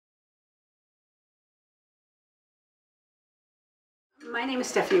My name is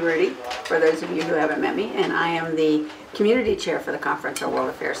Stephanie Rudy, for those of you who haven't met me, and I am the community chair for the Conference on World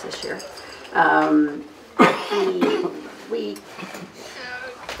Affairs this year.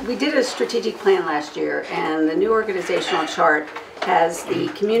 We did a strategic plan last year, and the new organizational chart has the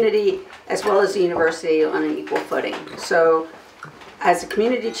community as well as the university on an equal footing. So as a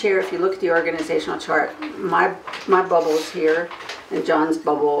community chair, if you look at the organizational chart, my bubble is here and John's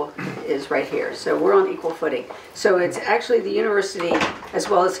bubble is right here. So we're on equal footing. So it's actually the university as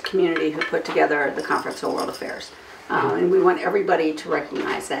well as the community who put together the Conference on World Affairs. And we want everybody to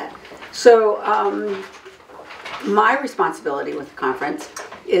recognize that. So my responsibility with the conference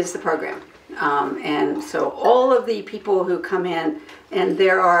is the program. And so all of the people who come in, and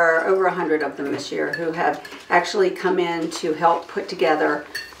there are over 100 of them this year, who have actually come in to help put together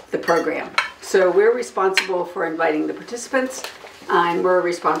the program. So we're responsible for inviting the participants, and we're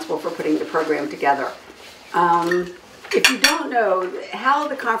responsible for putting the program together. If you don't know, how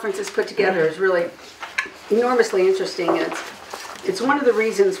the conference is put together is really enormously interesting. It's one of the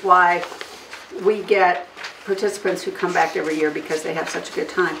reasons why we get participants who come back every year, because they have such a good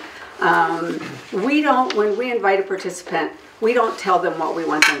time. When we invite a participant, we don't tell them what we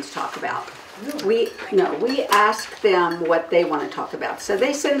want them to talk about. We ask them what they want to talk about. So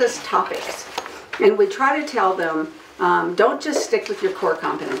they send us topics, and we try to tell them, don't just stick with your core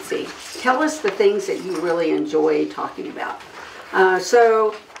competency. Tell us the things that you really enjoy talking about.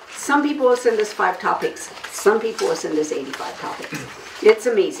 So some people will send us 5 topics. Some people will send us 85 topics. It's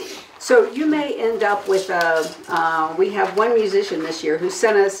amazing. So you may end up with we have one musician this year who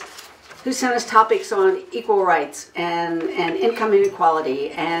sent us topics on equal rights and income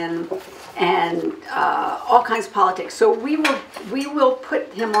inequality and all kinds of politics. So we will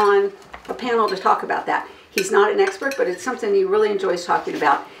put him on a panel to talk about that. He's not an expert, but it's something he really enjoys talking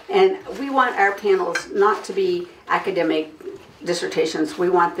about. And we want our panels not to be academic dissertations. We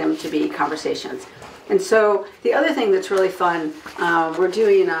want them to be conversations. And so the other thing that's really fun, we're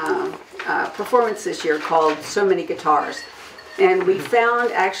doing a performance this year called So Many Guitars. And we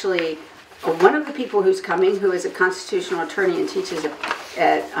found actually one of the people who's coming, who is a constitutional attorney and teaches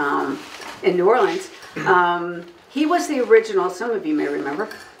in New Orleans. He was the original, some of you may remember,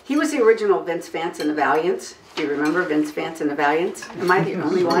 he was the original Vince Vance and the Valiants. Do you remember Vince Vance and the Valiants? Am I the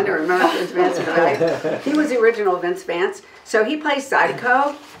only one to remember Vince Vance and the Valiants? He was the original Vince Vance. So he plays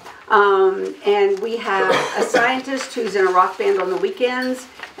Zydeco. And we have a scientist who's in a rock band on the weekends,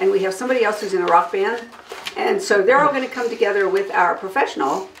 and we have somebody else who's in a rock band. And so they're all going to come together with our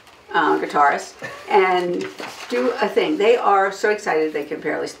professional guitarists and do a thing. They are so excited they can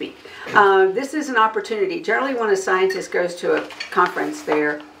barely speak. This is an opportunity. Generally when a scientist goes to a conference,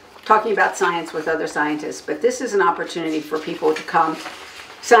 they're talking about science with other scientists, but this is an opportunity for people to come,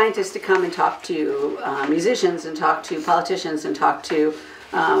 scientists to come and talk to musicians and talk to politicians and talk to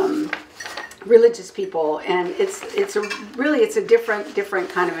religious people, and it's a different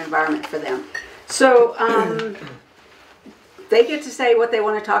kind of environment for them. So they get to say what they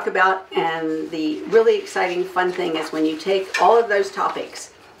want to talk about, and the really exciting fun thing is when you take all of those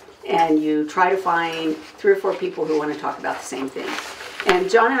topics and you try to find 3 or 4 people who want to talk about the same thing.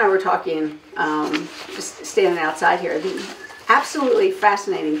 And John and I were talking, just standing outside here, the absolutely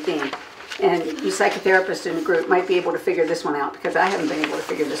fascinating thing. And you psychotherapists in the group might be able to figure this one out, because I haven't been able to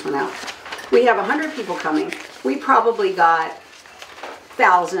figure this one out. We have 100 people coming. We probably got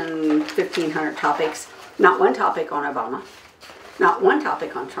 1,000, 1,500 topics. Not one topic on Obama. Not one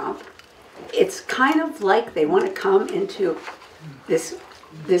topic on Trump. It's kind of like they want to come into this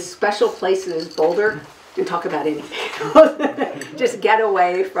special place that is Boulder and talk about anything. Just get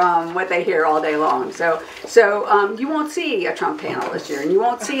away from what they hear all day long. So you won't see a Trump panel this year, and you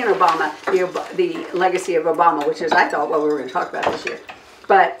won't see an Obama, the legacy of Obama, which is, I thought, what we were going to talk about this year.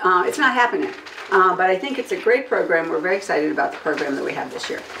 But it's not happening. But I think it's a great program. We're very excited about the program that we have this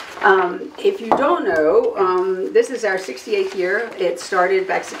year. If you don't know, this is our 68th year. It started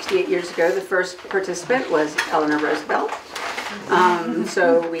back 68 years ago. The first participant was Eleanor Roosevelt.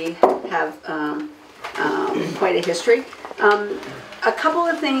 So we have quite a history. A couple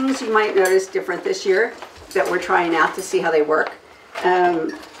of things you might notice different this year that we're trying out to see how they work.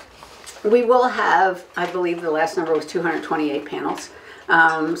 We will have, I believe the last number was 228 panels.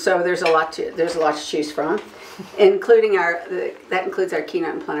 So there's a lot to choose from, including that includes our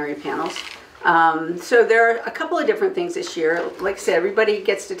keynote and plenary panels. So there are a couple of different things this year. Like I said, everybody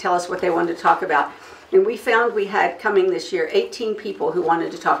gets to tell us what they wanted to talk about. And we found we had coming this year 18 people who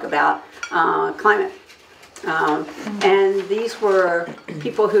wanted to talk about climate. And these were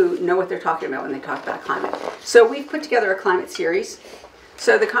people who know what they're talking about when they talk about climate. So we've put together a climate series.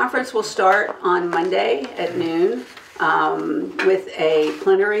 So the conference will start on Monday at noon. with a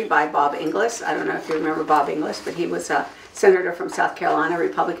plenary by Bob Inglis. I don't know if you remember Bob Inglis, but he was a senator from South Carolina,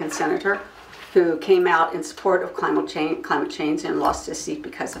 Republican senator, who came out in support of climate change and lost his seat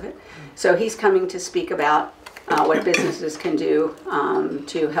because of it. So he's coming to speak about what businesses can do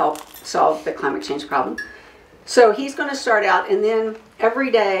to help solve the climate change problem. So he's going to start out, and then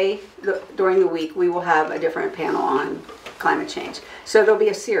every day during the week we will have a different panel on climate change. So there'll be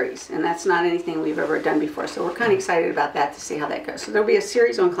a series, and that's not anything we've ever done before. So we're kind of excited about that to see how that goes. So there'll be a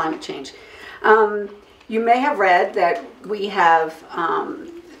series on climate change. You may have read that we have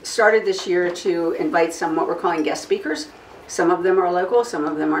started this year to invite some what we're calling guest speakers. Some of them are local, some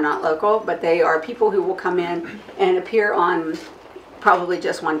of them are not local, but they are people who will come in and appear on probably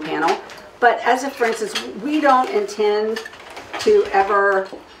just one panel. But as if, for instance, we don't intend to ever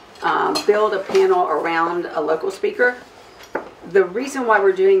build a panel around a local speaker. The reason why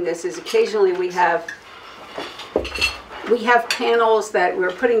we're doing this is occasionally we have panels that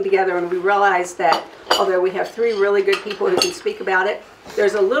we're putting together, and we realize that although we have 3 really good people who can speak about it,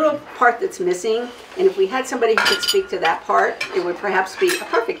 there's a little part that's missing, and if we had somebody who could speak to that part, it would perhaps be a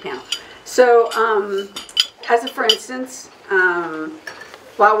perfect panel. So as a for instance,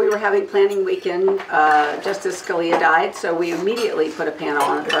 while we were having planning weekend, Justice Scalia died, so we immediately put a panel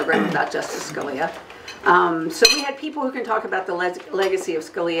on the program about Justice Scalia. So we had people who can talk about the legacy of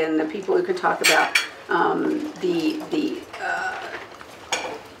Scalia, and the people who can talk about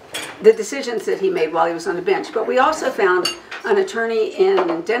the decisions that he made while he was on the bench. But we also found an attorney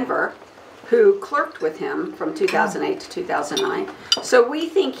in Denver who clerked with him from 2008 to 2009. So we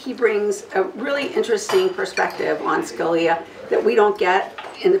think he brings a really interesting perspective on Scalia that we don't get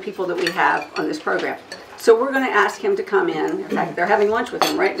in the people that we have on this program. So we're going to ask him to come in. In fact, they're having lunch with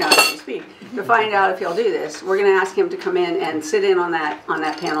him right now as we speak to find out if he'll do this. We're going to ask him to come in and sit in on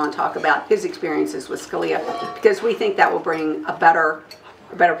that panel and talk about his experiences with Scalia, because we think that will bring a better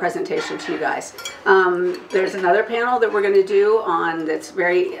presentation to you guys. There's another panel that we're going to do on that's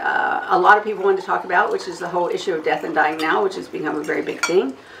very a lot of people want to talk about, which is the whole issue of death and dying now, which has become a very big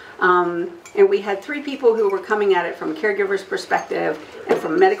thing. And we had 3 people who were coming at it from a caregiver's perspective and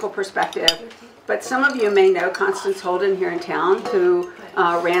from a medical perspective. But some of you may know Constance Holden here in town, who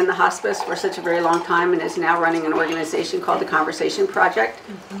ran the hospice for such a very long time and is now running an organization called the Conversation Project,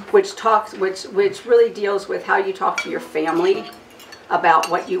 which really deals with how you talk to your family about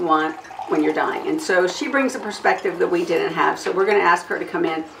what you want when you're dying. And so she brings a perspective that we didn't have. So we're going to ask her to come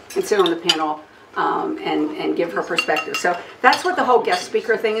in and sit on the panel and give her perspective. So that's what the whole guest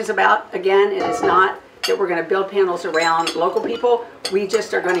speaker thing is about. Again, it is not that we're going to build panels around local people. We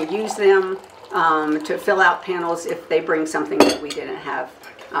just are going to use them to fill out panels if they bring something that we didn't have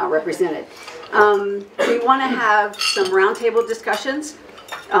represented. We want to have some roundtable discussions.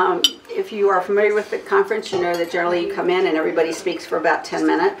 If you are familiar with the conference, you know that generally you come in and everybody speaks for about 10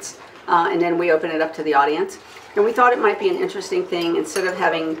 minutes, and then we open it up to the audience. And we thought it might be an interesting thing, instead of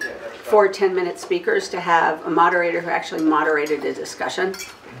having 4 10-minute speakers, to have a moderator who actually moderated a discussion.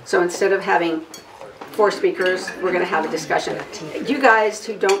 So instead of having 4 speakers, we're going to have a discussion. You guys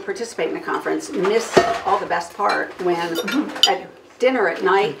who don't participate in the conference miss all the best part when at dinner at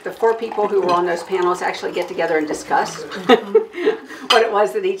night, the 4 people who were on those panels actually get together and discuss what it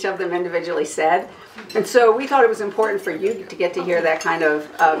was that each of them individually said. And so we thought it was important for you to get to hear that kind of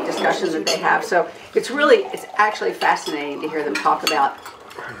discussion that they have. So it's actually fascinating to hear them talk about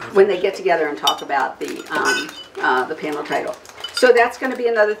when they get together and talk about the panel title. So that's going to be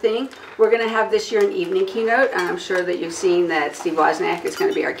another thing. We're going to have this year an evening keynote, and I'm sure that you've seen that Steve Wozniak is going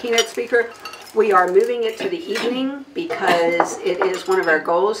to be our keynote speaker. We are moving it to the evening because it is one of our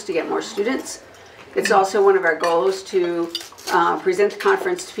goals to get more students. It's also one of our goals to present the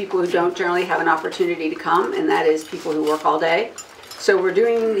conference to people who don't generally have an opportunity to come, and that is people who work all day. So we're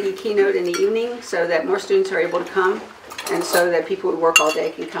doing the keynote in the evening so that more students are able to come, and so that people who work all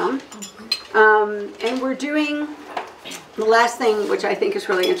day can come. And we're doing the last thing, which I think is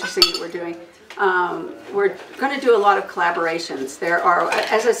really interesting that we're doing. We're going to do a lot of collaborations. There are,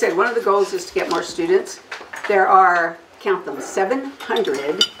 as I said, one of the goals is to get more students. There are, count them,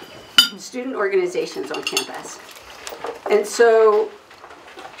 700 student organizations on campus. And so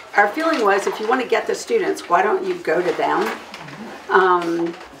our feeling was, if you want to get the students, why don't you go to them?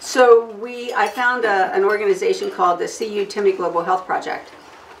 I found an organization called the CU TIMI Global Health Project.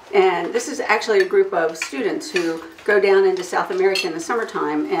 And this is actually a group of students who go down into South America in the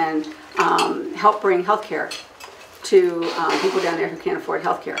summertime and help bring health care to people down there who can't afford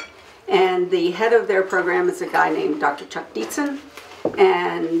health care. And the head of their program is a guy named Dr. Chuck Dietzen.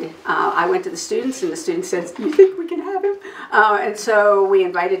 And I went to the students, and the students said, "You think we can have him?" And so we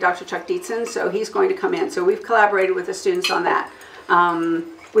invited Dr. Chuck Dietzen, so he's going to come in. So we've collaborated with the students on that.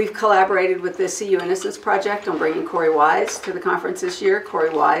 We've collaborated with the CU Innocence Project on bringing Corey Wise to the conference this year. Corey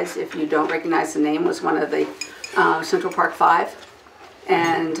Wise, if you don't recognize the name, was one of the Central Park Five.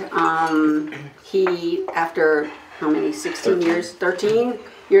 And he, after how many, 16 years, 13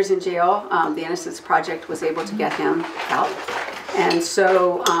 years in jail, the Innocence Project was able to get him out. And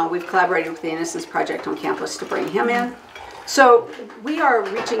so we've collaborated with the Innocence Project on campus to bring him in. So we are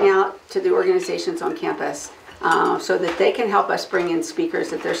reaching out to the organizations on campus so that they can help us bring in speakers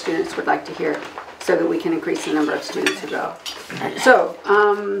that their students would like to hear, so that we can increase the number of students who go. So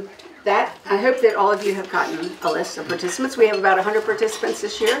I hope that all of you have gotten a list of participants. We have about 100 participants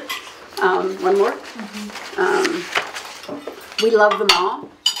this year. One more. We love them all.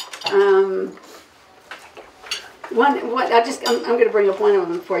 I'm going to bring up one of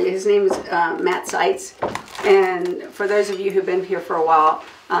them for you. His name is Matt Seitz, and for those of you who've been here for a while,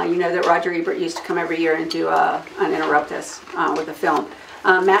 you know that Roger Ebert used to come every year and do an Interrupt Us with a film.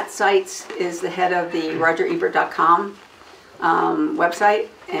 Matt Seitz is the head of the RogerEbert.com website,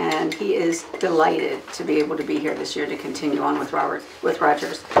 and he is delighted to be able to be here this year to continue on with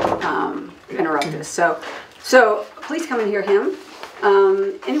Roger's Interrupt Us. So please come and hear him.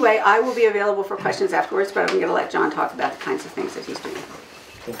 Anyway, I will be available for questions afterwards, but I'm going to let John talk about the kinds of things that he's doing.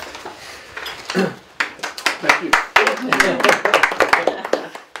 Thank you.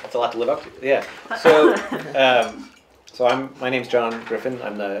 That's a lot to live up to. Yeah. So, my name's John Griffin.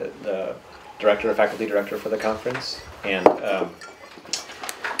 I'm the faculty director for the conference, and I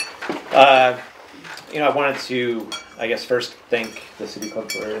wanted to, I guess, first thank the City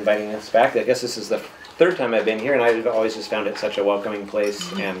Club for inviting us back. I guess this is the third time I've been here, and I've always just found it such a welcoming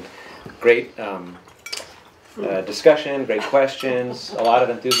place, and great discussion, great questions, a lot of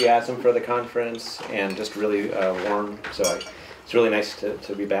enthusiasm for the conference, and just really warm. So it's really nice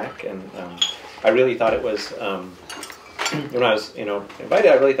to be back, and I really thought it was, when I was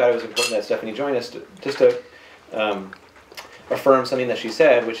invited, I really thought it was important that Stephanie join us just to affirm something that she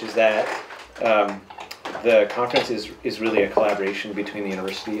said, which is that the conference is really a collaboration between the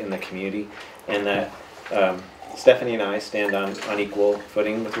university and the community, and that Stephanie and I stand on equal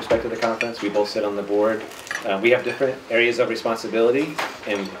footing with respect to the conference. We both sit on the board. We have different areas of responsibility,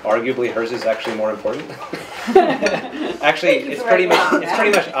 and arguably hers is actually more important. Actually, it's pretty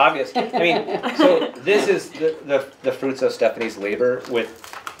much obvious. I mean, so this is the fruits of Stephanie's labor with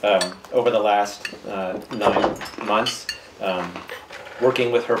over the last 9 months.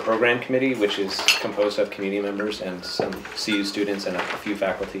 Working with her program committee, which is composed of community members and some CU students and a few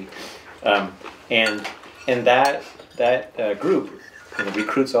faculty, and that group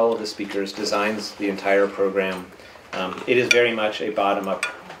recruits all of the speakers, designs the entire program. It is very much a bottom-up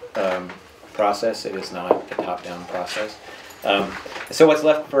process. It is not a top-down process. So what's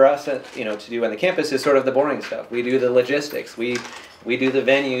left for us, to do on the campus is sort of the boring stuff. We do the logistics. We do the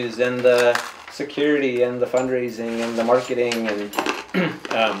venues and the security and the fundraising and the marketing and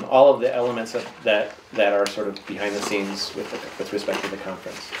all of the elements of that are sort of behind the scenes with respect to the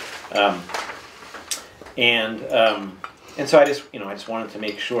conference. And so I just wanted to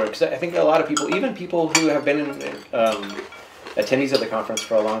make sure, because I think a lot of people, even people who have been attendees of the conference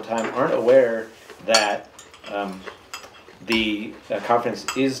for a long time, aren't aware that the conference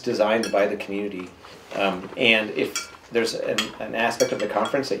is designed by the community. And if there's an aspect of the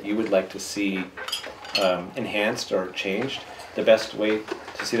conference that you would like to see enhanced or changed, the best way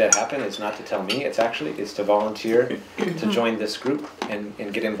to see that happen is not to tell me, it's to volunteer to join this group and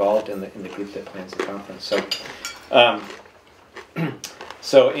get involved in the group that plans the conference.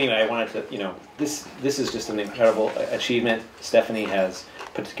 So anyway, I wanted to, this is just an incredible achievement. Stephanie has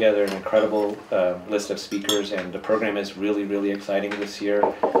put together an incredible list of speakers, and the program is really, really exciting this year.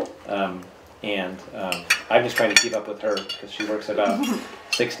 I'm just trying to keep up with her because she works about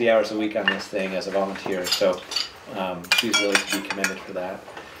 60 hours a week on this thing as a volunteer. So she's really to be commended for that.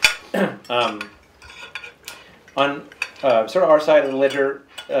 On sort of our side of the ledger,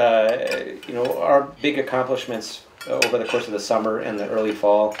 our big accomplishments over the course of the summer and the early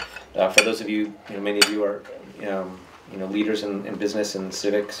fall. For those of you, many of you are, leaders in business and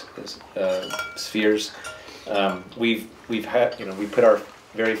civics spheres. We put our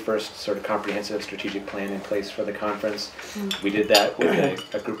very first sort of comprehensive strategic plan in place for the conference. We did that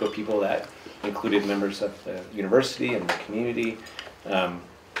with a group of people that included members of the university and the community,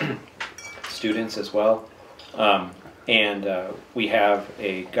 students as well. We have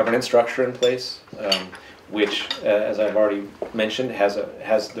a governance structure in place, which, as I've already mentioned, has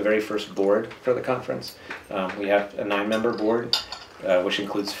the very first board for the conference. We have a 9-member board, which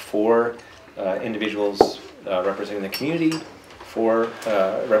includes 4 individuals representing the community, 4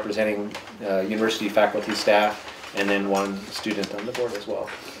 representing university faculty, staff, and then 1 student on the board as well.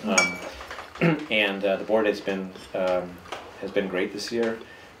 And the board has been great this year.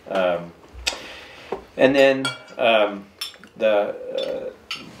 And then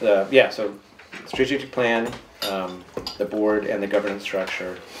so strategic plan, the board, and the governance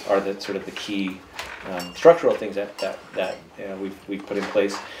structure are the sort of the key structural things that we've put in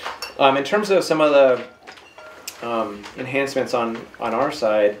place. In terms of some of the enhancements on our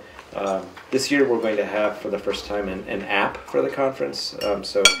side, this year we're going to have for the first time an app for the conference.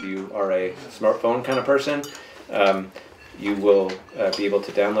 So if you are a smartphone kind of person, you will be able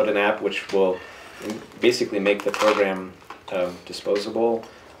to download an app which will basically make the program disposable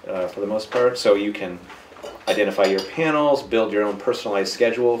for the most part. So you can identify your panels, build your own personalized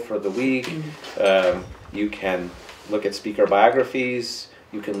schedule for the week. You can look at speaker biographies.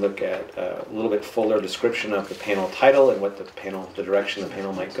 You can look at a little bit fuller description of the panel title and what the direction the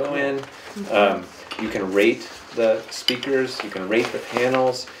panel might go in. You can rate the speakers. You can rate the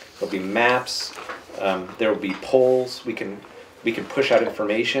panels. There'll be maps. There will be polls. We can push out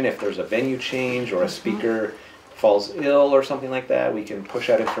information if there's a venue change or a speaker falls ill or something like that. We can push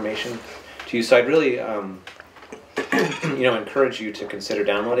out information to you. So I'd really encourage you to consider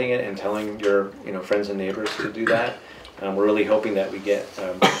downloading it and telling your friends and neighbors to do that. We're really hoping that we get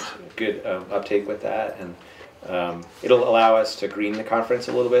good uptake with that, and it'll allow us to green the conference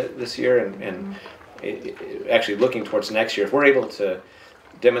a little bit this year, and actually looking towards next year, if we're able to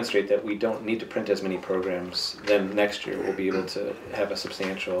demonstrate that we don't need to print as many programs, then next year we'll be able to have a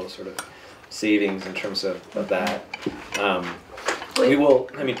substantial sort of savings in terms of that.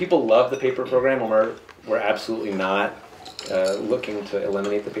 People love the paper program, and we're absolutely not looking to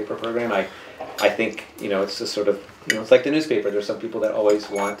eliminate the paper program. I think it's just sort of it's like the newspaper. There's some people that always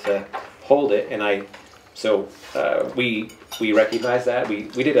want to hold it, and we recognize that.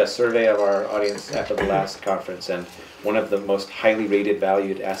 We did a survey of our audience after the last conference, and one of the most highly rated,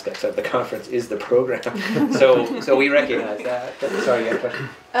 valued aspects of the conference is the program. So we recognize that. Sorry, you had a question?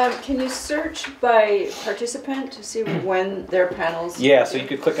 Can you search by participant to see when their panels? Yeah, so you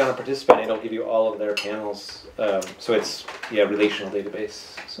could click on a participant, it'll give you all of their panels. So it's relational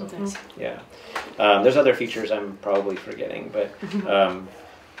database. So yeah, there's other features I'm probably forgetting, but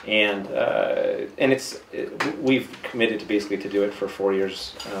we've committed to basically to do it for 4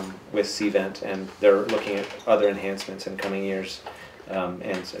 years with Cvent, and they're looking at other enhancements in coming years, and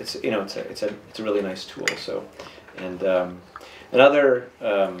it's a really nice tool. So, and another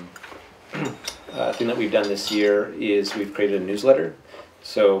thing that we've done this year is we've created a newsletter.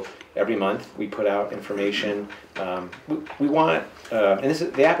 So every month we put out information. We want, and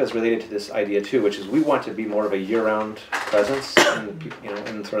the app is related to this idea too, which is we want to be more of a year-round presence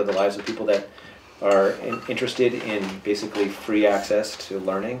in sort of the lives of people that are interested in basically free access to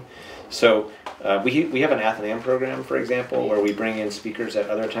learning. So we have an Athenaeum program, for example, where we bring in speakers at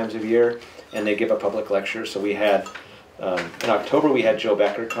other times of year, and they give a public lecture. So we had in October we had Jill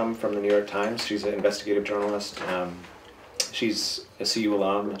Becker come from the New York Times. She's an investigative journalist. She's a CU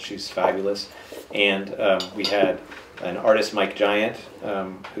alum, and she's fabulous. And we had an artist, Mike Giant,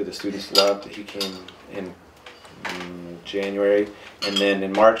 who the students loved. He came in January. And then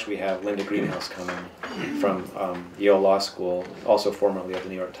in March, we have Linda Greenhouse coming from Yale Law School, also formerly of the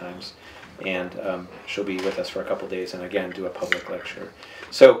New York Times. And she'll be with us for a couple days and, again, do a public lecture.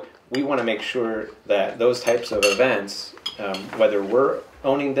 So we want to make sure that those types of events, whether we're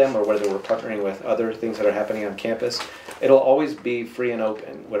owning them or whether we're partnering with other things that are happening on campus, it'll always be free and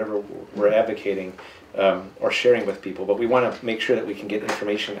open, whatever we're advocating or sharing with people. But we want to make sure that we can get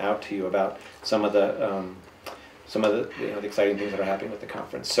information out to you about some of the the exciting things that are happening with the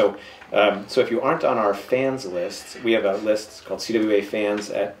conference. So so if you aren't on our fans list, we have a list called CWA Fans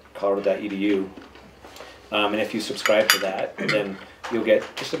at colorado.edu. And if you subscribe to that, then you'll get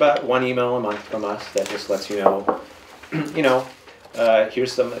just about 1 email a month from us that just lets you know,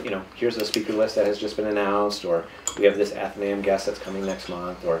 here's here's a speaker list that has just been announced, or we have this Athenaeum guest that's coming next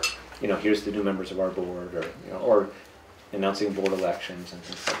month, or here's the new members of our board, or announcing board elections and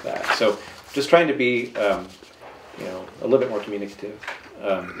things like that. So just trying to be a little bit more communicative.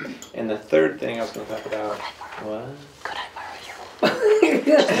 And the third thing I was going to talk about was... Could I borrow your...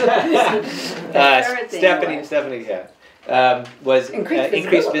 Stephanie, yeah. Was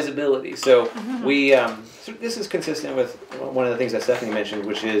increased visibility. So so this is consistent with one of the things that Stephanie mentioned,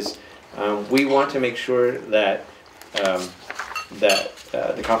 which is we want to make sure that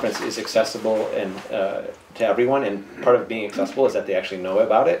the conference is accessible and to everyone, and part of being accessible is that they actually know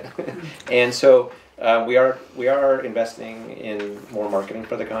about it. And so we are investing in more marketing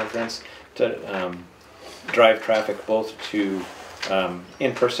for the conference to drive traffic both to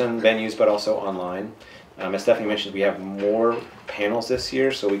in-person venues but also online. As Stephanie mentioned, we have more panels this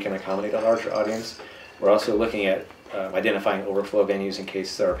year so we can accommodate a larger audience. We're also looking at identifying overflow venues in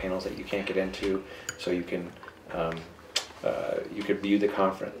case there are panels that you can't get into, so you can you could view the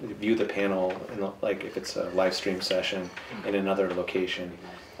panel, like if it's a live stream session in another location.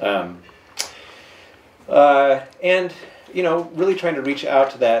 And really trying to reach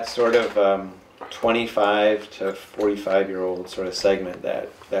out to that sort of 25 to 45-year-old sort of segment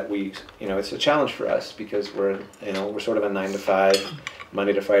that we, it's a challenge for us because we're sort of a 9 to 5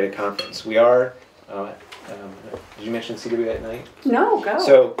 Monday to Friday conference. We are. Did you mention CWA at night? No, go.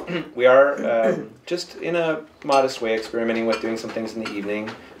 So we are just in a modest way experimenting with doing some things in the evening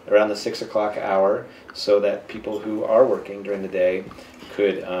around the 6 o'clock hour, so that people who are working during the day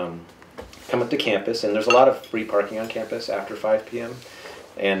could come up to campus. And there's a lot of free parking on campus after 5 p.m.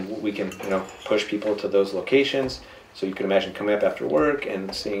 And we can push people to those locations. So you can imagine coming up after work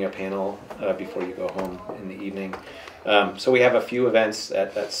and seeing a panel before you go home in the evening. So we have a few events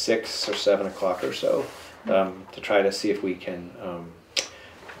at 6 or 7 o'clock or so to try to see if we can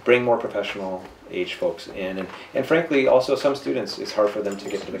bring more professional age folks in. And frankly, also some students, it's hard for them to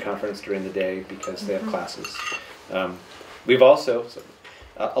get to the conference during the day because they have classes. We've also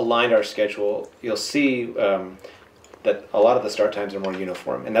aligned our schedule. You'll see that a lot of the start times are more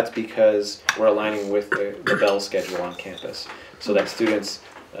uniform, and that's because we're aligning with the bell schedule on campus, so that students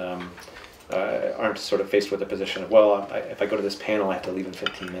aren't sort of faced with the position of, well, if I go to this panel, I have to leave in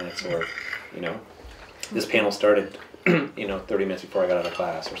 15 minutes, or, this panel started, 30 minutes before I got out of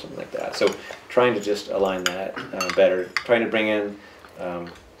class, or something like that. So trying to just align that better, trying to bring in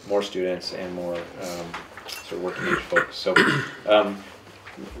more students and more sort of working age folks. So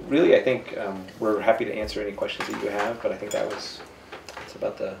really, I think we're happy to answer any questions that you have, but I think that's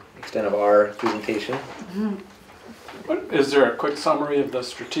about the extent of our presentation. Mm-hmm. Is there a quick summary of the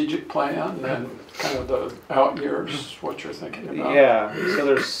strategic plan and kind of the out years, what you're thinking about? Yeah, so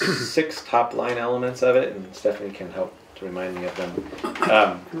there's 6 top line elements of it, and Stephanie can help to remind me of them.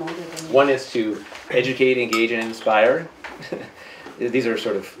 One is to educate, engage, and inspire. These are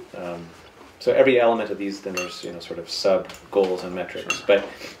sort of, so every element of these, then there's sort of sub goals and metrics. But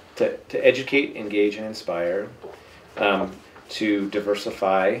to educate, engage, and inspire, to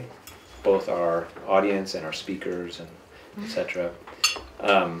diversify both our audience and our speakers and etc.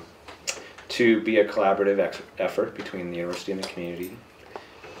 To be a collaborative effort between the university and the community.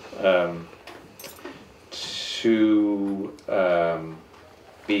 To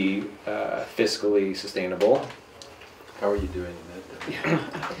be fiscally sustainable. How are you doing that?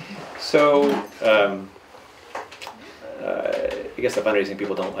 So, I guess the fundraising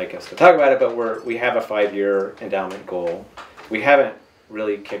people don't like us to talk about it, but we have a 5-year endowment goal. We haven't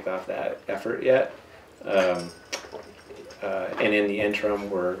really kicked off that effort yet. And in the interim,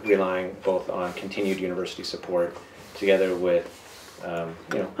 we're relying both on continued university support together with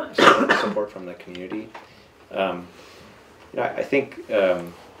support from the community. I think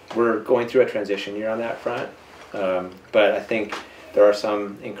we're going through a transition year on that front, but I think there are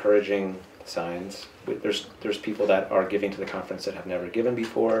some encouraging signs. There's people that are giving to the conference that have never given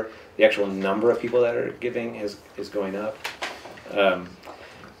before. The actual number of people that are giving is going up.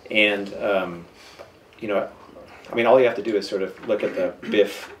 All you have to do is sort of look at the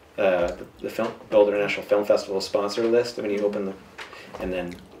BIF, the Boulder International Film Festival sponsor list when you open and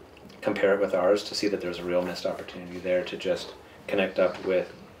then compare it with ours to see that there's a real missed opportunity there to just connect up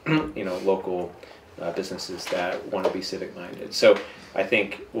with, local businesses that want to be civic minded. So I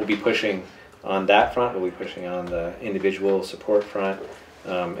think we'll be pushing on that front. We'll be pushing on the individual support front,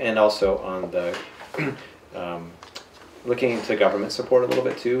 and also on the looking into government support a little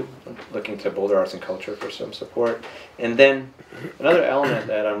bit too, looking to Boulder Arts and Culture for some support. And then another element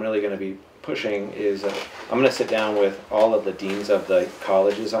that I'm really going to be pushing is I'm going to sit down with all of the deans of the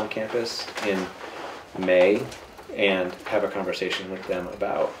colleges on campus in May and have a conversation with them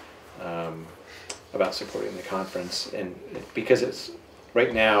about supporting the conference. And because it's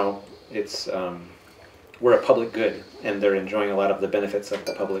right now we're a public good, and they're enjoying a lot of the benefits of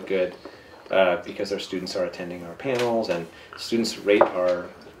the public good. Because their students are attending our panels, and students rate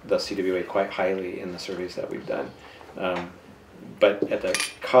the CWA quite highly in the surveys that we've done. But at the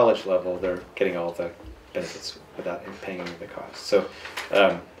college level, they're getting all the benefits without paying any of the costs. So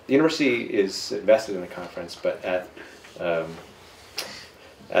the university is invested in the conference, but at the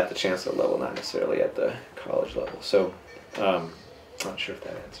chancellor level, not necessarily at the college level. So Not sure if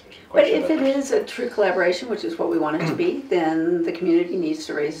that answers your But question. if it is a true collaboration, which is what we want it to be, then the community needs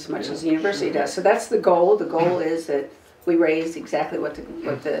to raise as much as the university does. So that's the goal. The goal is that we raise exactly what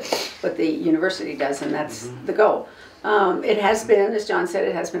the university does, and that's the goal. It has been, as John said,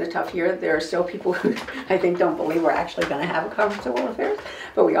 it has been a tough year. There are still people who I think don't believe we're actually going to have a conference of world affairs,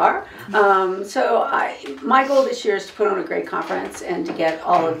 but we are. My goal this year is to put on a great conference and to get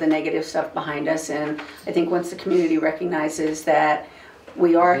all of the negative stuff behind us. And I think once the community recognizes that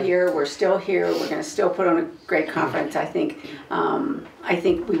we are here, we're still here, we're going to still put on a great conference, I think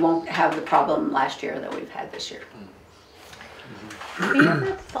we won't have the problem last year that we've had this year. Have you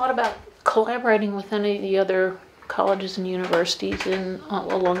ever thought about collaborating with any of the other colleges and universities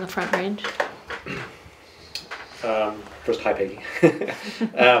along the Front Range? First, hi Peggy.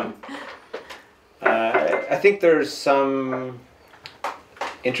 I think there's some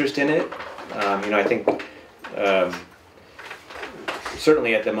interest in it. I think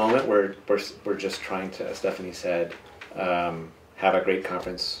certainly at the moment we're just trying to, as Stephanie said, have a great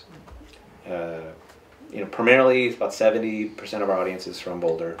conference. Primarily about 70% of our audience is from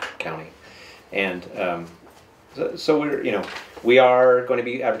Boulder County, and so we are going to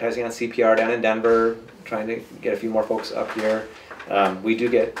be advertising on CPR down in Denver, trying to get a few more folks up here. We do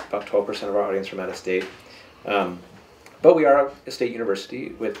get about 12% of our audience from out of state, but we are a state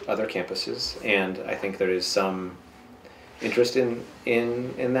university with other campuses, and I think there is some interest in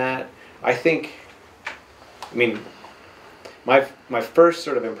that. My first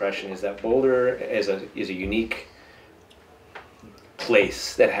sort of impression is that Boulder is a unique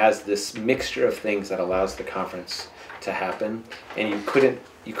place that has this mixture of things that allows the conference to happen, and you couldn't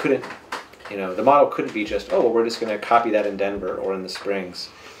the model couldn't be just, oh well, we're just going to copy that in Denver or in the Springs.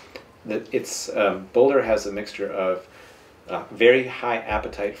 Boulder has a mixture of very high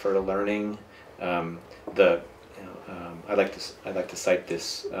appetite for learning. I'd like to cite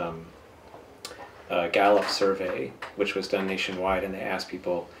this Gallup survey, which was done nationwide, and they asked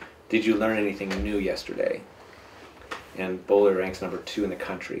people, did you learn anything new yesterday? And Boulder ranks number 2 in the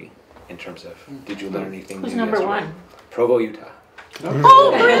country in terms of, did you learn anything Who's new number yesterday? 1? Provo, Utah.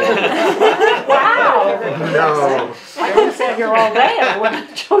 Oh, really? Wow! No. I could have said you're all there when I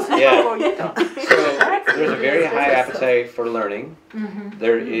chose Yeah. Provo, Utah. So there's a very high appetite for learning.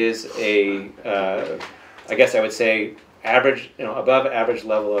 There is I guess I would say, above average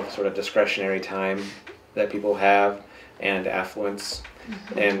level of sort of discretionary time that people have and affluence.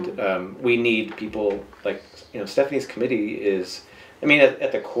 And we need people like, Stephanie's committee is,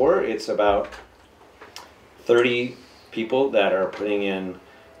 at the core, it's about 30 people that are putting in,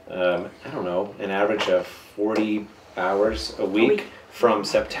 an average of 40 hours a week from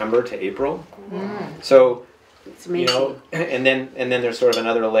September to April. So, It's amazing. and then there's sort of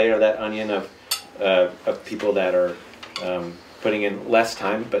another layer of that onion of people that are putting in less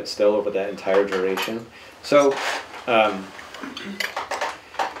time, but still over that entire duration. So,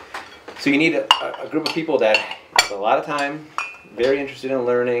 so you need a group of people that have a lot of time, very interested in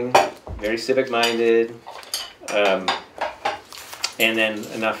learning, very civic-minded, and then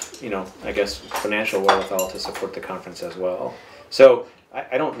enough, I guess, financial wherewithal to support the conference as well. So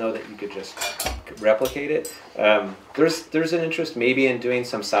I don't know that you could just replicate it. There's an interest maybe in doing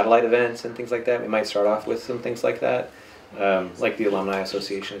some satellite events and things like that. We might start off with some things like that. Like the Alumni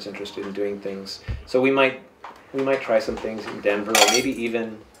Association is interested in doing things. So we might try some things in Denver, or maybe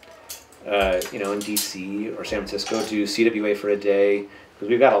even in DC or San Francisco, do CWA for a day, because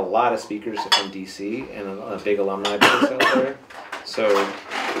we've got a lot of speakers from DC and a big alumni base out there. So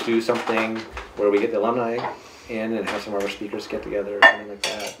do something where we get the alumni in and have some of our speakers get together or something like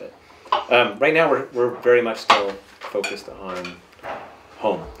that. But right now we're very much still focused on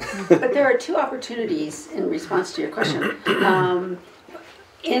home. But there are 2 opportunities in response to your question.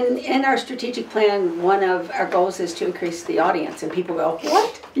 In our strategic plan, one of our goals is to increase the audience, and people go,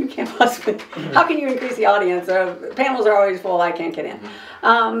 what? You can't possibly, how can you increase the audience? Panels are always full, I can't get in.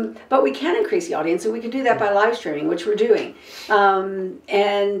 But we can increase the audience, and we can do that by live streaming, which we're doing.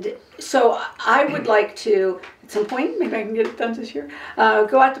 And so I would like to, at some point, maybe I can get it done this year,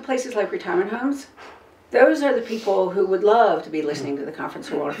 go out to places like retirement homes. Those are the people who would love to be listening to the Conference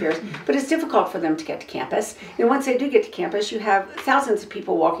for World Affairs, but it's difficult for them to get to campus. And once they do get to campus, you have thousands of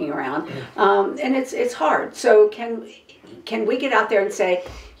people walking around, and it's hard. So can we get out there and say,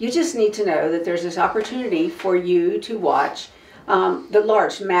 you just need to know that there's this opportunity for you to watch the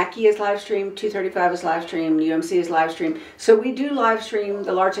large, Mackey is live streamed, 235 is live streamed, UMC is live streamed. So we do live stream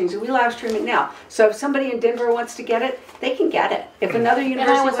the large things, and we live stream it now. So if somebody in Denver wants to get it, they can get it. If another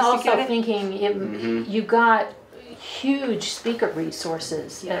university And I was wants to get also it, thinking, you got huge speaker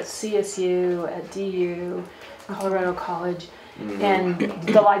resources at CSU, at DU, Colorado College. And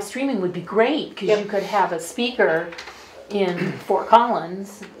the live streaming would be great, because you could have a speaker in Fort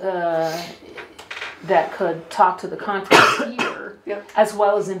Collins that could talk to the conference here, as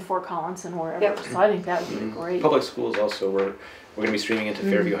well as in Fort Collins and wherever. So I think that would be great. Public schools also, we're going to be streaming into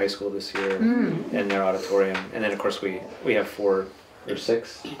Fairview High School this year in their auditorium. And then, of course, we have 4 or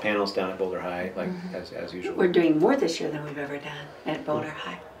 6 panels down at Boulder High, like as usual. We're doing more this year than we've ever done at Boulder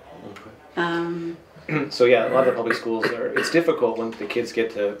High. So yeah, a lot of the public schools it's difficult when the kids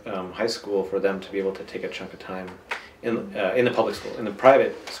get to high school for them to be able to take a chunk of time in the public school. In the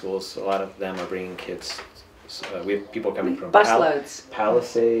private schools, a lot of them are bringing kids. We have people coming from Busloads.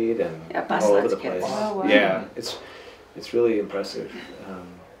 Palisade and bus all over loads the of kids. place. Oh, wow. Yeah, it's really impressive.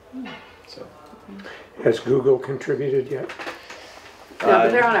 So Has Google contributed yet? No,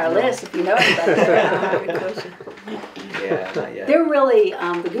 but they're on our list if you know anybody. yeah, not yet. They're really,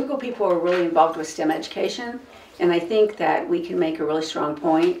 the Google people are really involved with STEM education, and I think that we can make a really strong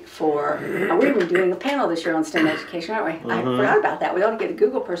point for, we're even doing a panel this year on STEM education, aren't we? I forgot about that. We ought to get a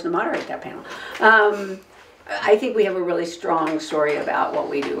Google person to moderate that panel. I think we have a really strong story about what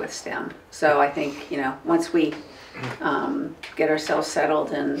we do with STEM. So I think, once we get ourselves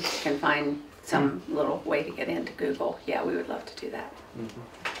settled and can find some little way to get into Google, yeah, we would love to do that.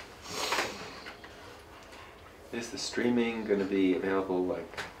 Is the streaming going to be available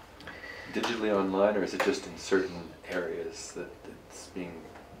like digitally online, or is it just in certain areas that it's being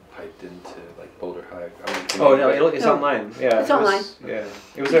piped into, like Boulder High? Oh no, it's online. Yeah, It's online.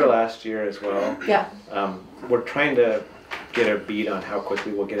 It was there last year as well. Yeah. We're trying to get a beat on how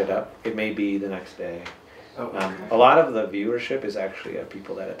quickly we'll get it up. It may be the next day. A lot of the viewership is actually of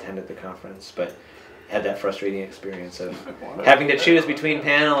people that attended the conference, but had that frustrating experience of having to choose between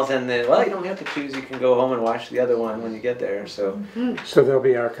panels, and then, well, you don't have to choose. You can go home and watch the other one when you get there. So, So they'll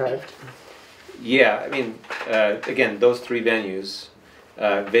be archived? yeah, I mean, again, those 3 venues,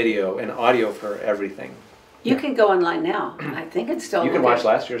 video and audio for everything. You can go online now. I think it's still. You can watch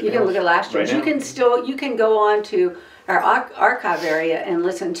last year's You can look at last year's. right now. You can go on to our archive area and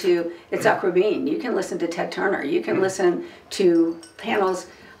listen to Itzhak Rabin. You can listen to Ted Turner. You can listen to panels.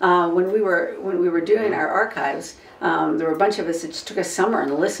 When we were doing our archives, there were a bunch of us that just took a summer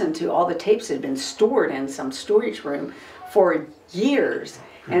and listened to all the tapes that had been stored in some storage room for years.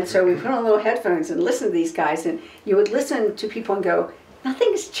 And so we put on little headphones and listened to these guys, and you would listen to people and go,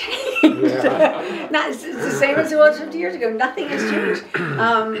 nothing's changed. It's the same as it was 50 years ago. Nothing has changed.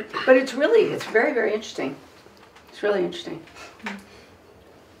 But it's very, very interesting. It's really interesting.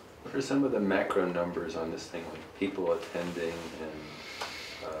 What are some of the macro numbers on this thing, like people attending and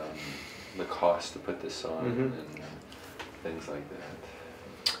the cost to put this on and things like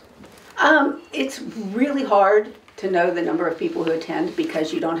that? It's really hard to know the number of people who attend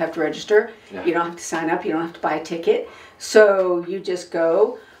because you don't have to register. Yeah. You don't have to sign up. You don't have to buy a ticket. So you just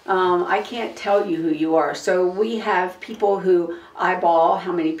go. I can't tell you who you are. So we have people who eyeball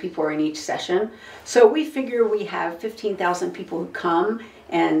how many people are in each session. So we figure we have 15,000 people who come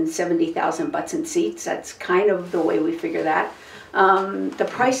and 70,000 butts and seats. That's kind of the way we figure that. The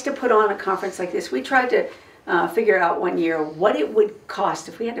price to put on a conference like this, we tried to figure out one year what it would cost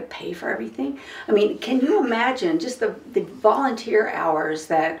if we had to pay for everything. I mean, can you imagine just the volunteer hours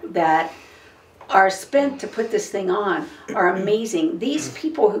that are spent to put this thing on are amazing. These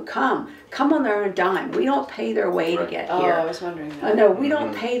people who come on their own dime. We don't pay their way to get here. Oh, I was wondering that. No, we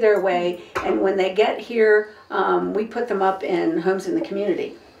don't pay their way, and when they get here, we put them up in homes in the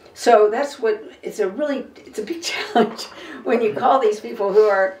community. So that's what, it's a big challenge when you call these people who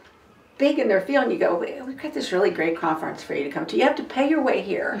are big in their field and you go, we've got this really great conference for you to come to. You have to pay your way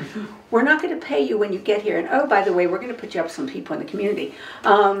here. We're not going to pay you when you get here. And oh, by the way, we're going to put you up with some people in the community.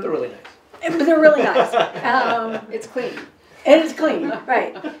 They're really nice. But they're really nice. It's clean. And it's clean,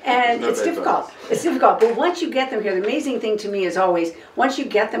 right. And it's difficult. It's difficult. But once you get them here, the amazing thing to me is always, once you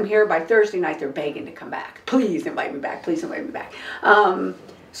get them here, by Thursday night, they're begging to come back. Please invite me back. Please invite me back.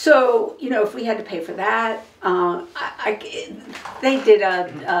 So, if we had to pay for that, they did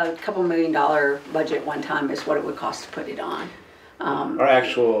a couple $1 million budget one time is what it would cost to put it on. Our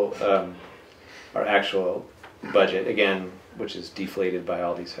actual budget, again, which is deflated by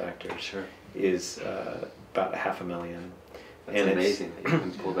all these factors, Sure. is about $500,000. That's And amazing that you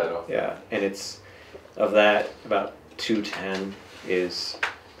can pull that off. Yeah, and it's of that about 210 is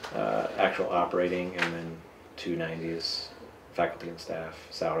actual operating, and then 290 is faculty and staff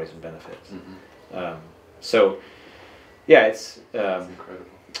salaries and benefits. So, yeah, it's That's incredible.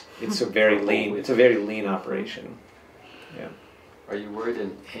 it's a very lean. It's a very lean operation. Yeah. Are you worried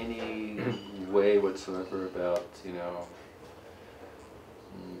in any way whatsoever about,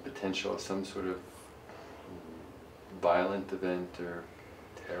 potential of some sort of violent event or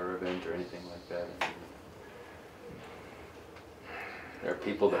terror event or anything like that. I mean, there are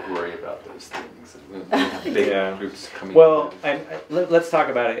people that worry about those things. And big Yeah. groups coming Well, together. let's talk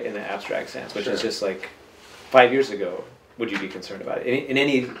about it in the abstract sense, which is Sure. just like 5 years ago, would you be concerned about it in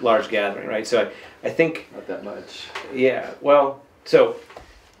any large gathering, right? So I think, Not that much. yeah, well, so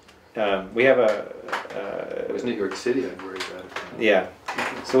we have It was New York City I'd worry about it. yeah,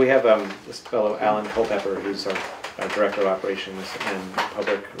 so we have this fellow Alan Culpepper, who's our director of operations and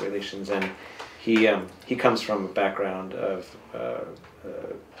public relations, and he comes from a background of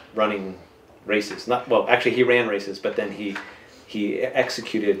running races. Not well, actually, he ran races, but then he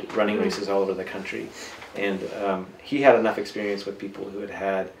executed running races all over the country, and he had enough experience with people who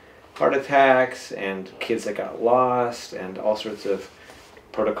had heart attacks and kids that got lost and all sorts of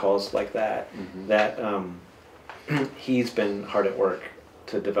protocols like that. Mhm. That he's been hard at work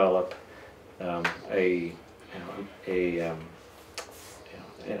to develop an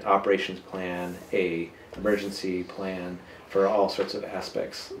operations plan, a emergency plan for all sorts of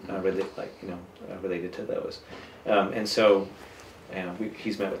aspects related to those, and so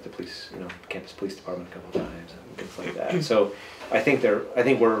he's met with the police, campus police department a couple times and things like that. So I think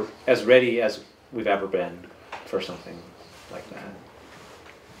we're as ready as we've ever been for something like that.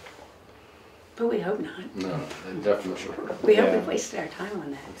 But we hope not. No, definitely. We hope Yeah. we've wasted our time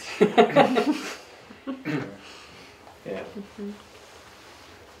on that. Yeah.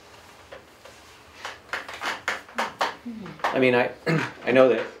 I mean, I know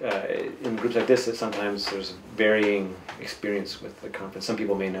that in groups like this that sometimes there's varying experience with the conference. Some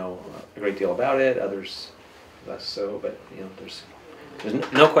people may know a great deal about it, others less so. But there's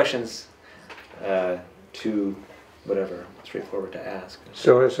no questions too whatever straightforward to ask.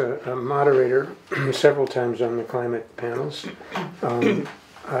 So as a moderator several times on the climate panels,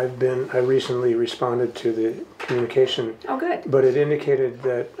 I recently responded to the communication, Oh, good. but it indicated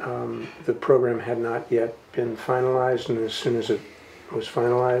that the program had not yet been finalized, and as soon as it was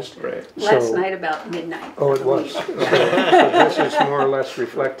finalized. Right. Last So- night about midnight. Oh, it was. So this is more or less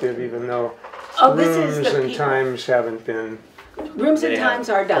reflective, even though Oh, this is rooms the and people. times haven't been, Rooms and Yeah. times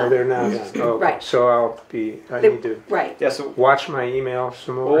are oh, they're done. now done. Oh, okay. Right. So I need to Right. Yeah. So watch my email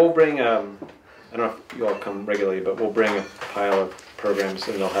some more. we'll bring. I don't know if you all come regularly, but we'll bring a pile of programs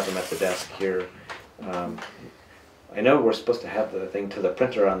and they'll have them at the desk here. I know we're supposed to have the thing to the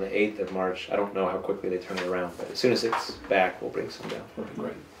printer on the 8th of March. I don't know how quickly they turn it around, but as soon as it's back, we'll bring some down.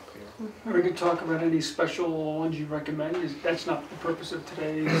 Right. We could talk about any special ones you recommend. That's not the purpose of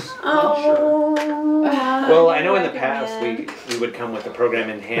today's lunch. Oh. Well, I know in the past we would come with the program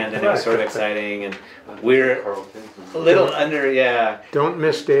in hand and it was sort of exciting, and we're a little under, yeah. Don't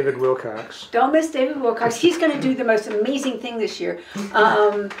miss David Wilcox. Don't miss David Wilcox. He's going to do the most amazing thing this year.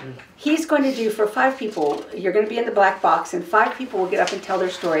 He's going to do for 5 people. You're going to be in the black box, and 5 people will get up and tell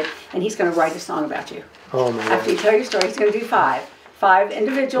their story, and he's going to write a song about you. Oh my After you God. tell your story, he's going to do 5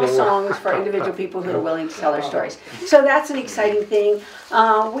 individual songs for individual people who are willing to tell their stories. So that's an exciting thing.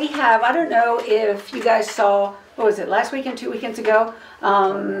 We have, I don't know if you guys saw, what was it, last weekend, 2 weekends ago?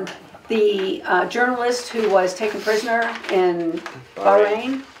 The journalist who was taken prisoner in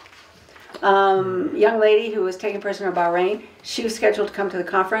Bahrain. Young lady who was taken prisoner in Bahrain. She was scheduled to come to the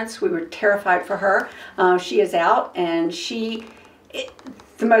conference. We were terrified for her. She is out, and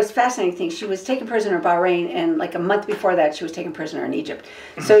the most fascinating thing, she was taken prisoner in Bahrain, and like a month before that, she was taken prisoner in Egypt.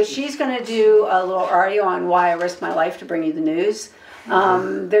 So she's going to do a little aria on why I risked my life to bring you the news.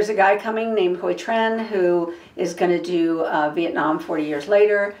 There's a guy coming named Hoi Tren who is going to do Vietnam 40 years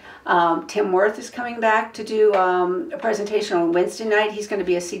later. Tim Worth is coming back to do a presentation on Wednesday night. He's going to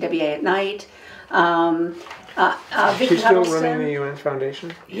be a CWA at night. Vicki She's still running Huddleston. the UN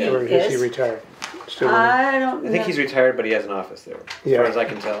Foundation? He Or has he is. retired? Still running? I don't I think know. he's retired, but he has an office there, as Yeah. far as I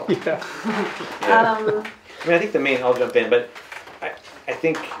can tell. Yeah. Yeah. Um, I mean, I think I'll jump in, but I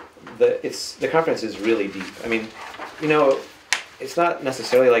think the conference is really deep. I mean, it's not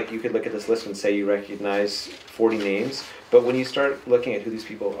necessarily like you could look at this list and say you recognize 40 names, but when you start looking at who these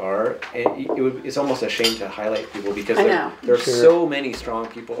people are, it's almost a shame to highlight people because I know. there are Sure. so many strong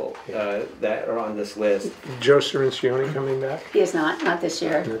people that are on this list. Joe Cirincione coming back? he is not this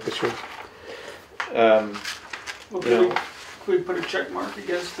year. Not this year. Well, You can know. we put a check mark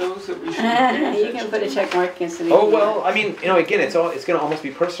against those that we should You can put a check mark against it. Oh well, I mean, again, it's going to almost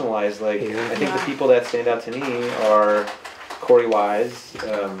be personalized. Like Yeah. I think the people that stand out to me are Corey Wise,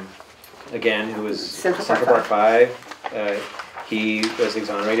 again, who was Central Central Park Park 5. He was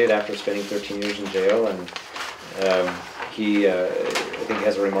exonerated after spending 13 years in jail, and he, I think,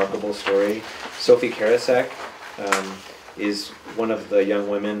 has a remarkable story. Sophie Karasek is one of the young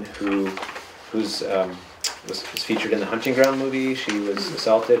women whose was featured in the Hunting Ground movie. She was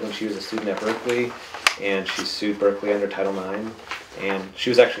assaulted when she was a student at Berkeley, and she sued Berkeley under Title IX. And she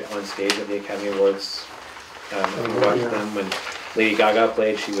was actually on stage at the Academy Awards. If you watched them, when Lady Gaga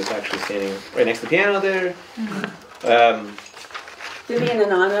played, she was actually standing right next to the piano there. Vivian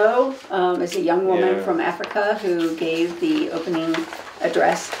Anano is a young woman Yeah. from Africa who gave the opening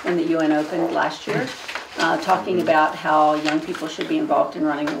address when the UN opened last year, talking about how young people should be involved in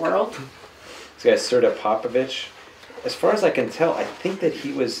running the world. This guy Serta Popovic. As far as I can tell, I think that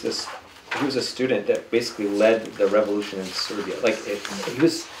he was a student that basically led the revolution in Serbia. I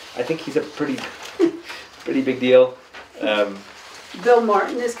think he's a pretty big deal. Bill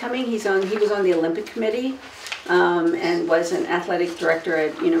Martin is coming. He was on the Olympic Committee and was an athletic director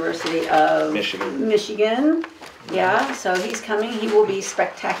at University of Michigan. Yeah, so he's coming. He will be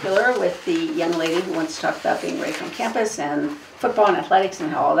spectacular with the young lady who wants to talk about being raised on campus and football and athletics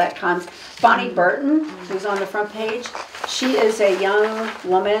and how all that comes. Bonnie Burton, who's on the front page, she is a young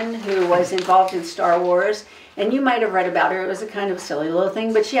woman who was involved in Star Wars. And you might have read about her. It was a kind of silly little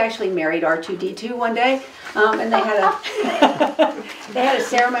thing, but she actually married R2-D2 one day, and they had a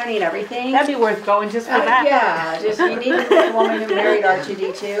ceremony and everything. That'd be worth going just for that. Yeah, just you need a woman who married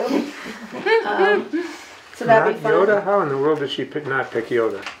R2-D2. So that'd be Not fun. Yoda? How in the world did she not pick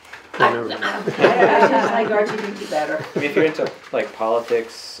Yoda? I just like R2-D2 better. I mean, if you're into like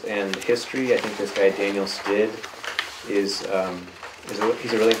politics and history, I think this guy Daniel Stid he's a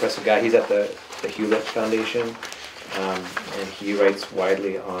really impressive guy. He's at the Hewlett Foundation, and he writes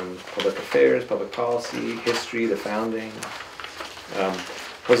widely on public affairs, public policy, history, the founding.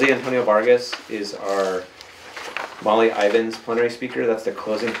 Jose Antonio Vargas is our Molly Ivins plenary speaker. That's the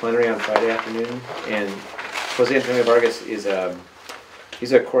closing plenary on Friday afternoon. And Jose Antonio Vargas is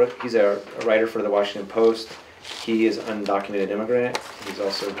he's a writer for the Washington Post. He is an undocumented immigrant. He's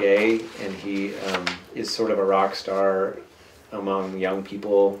also gay, and he is sort of a rock star among young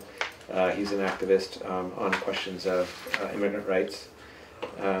people. He's an activist on questions of immigrant rights.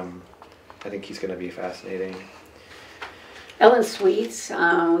 I think he's going to be fascinating. Ellen Sweets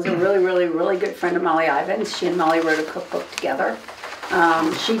was a really, really, really good friend of Molly Ivins. She and Molly wrote a cookbook together.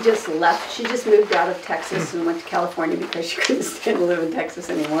 She just left. She just moved out of Texas and went to California because she couldn't stand to live in Texas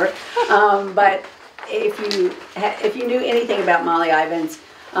anymore. But if you knew anything about Molly Ivins,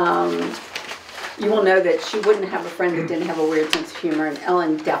 you will know that she wouldn't have a friend that didn't have a weird sense of humor, and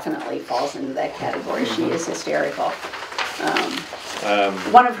Ellen definitely falls into that category. She is hysterical.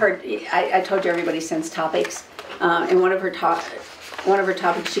 One of her, I told you everybody sends topics, and one of her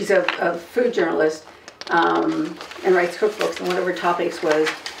topics, she's a food journalist and writes cookbooks, and one of her topics was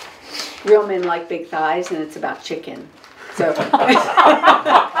real men like big thighs, and it's about chicken. So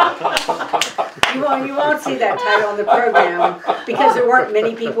you won't see that title on the program because there weren't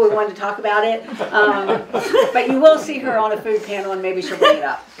many people who wanted to talk about it. But you will see her on a food panel, and maybe she'll bring it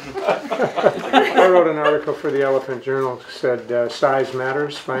up. I wrote an article for the Elephant Journal that said size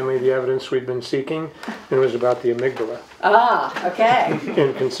matters, finally the evidence we've been seeking. And it was about the amygdala Ah, okay.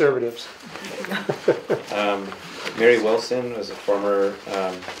 in conservatives. Mary Wilson was a former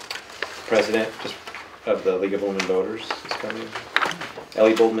president of the League of Women Voters. Is coming.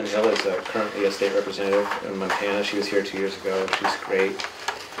 Ellie Boldman Hill is currently a state representative in Montana. She was here 2 years ago. She's great.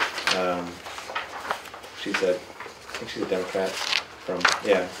 I think she's a Democrat from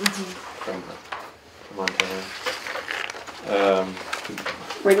Montana.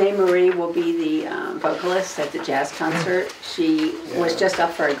 Renee Marie will be the vocalist at the jazz concert. She was just up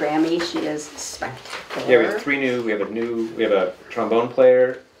for a Grammy. She is spectacular. Yeah, we have three new. We have a trombone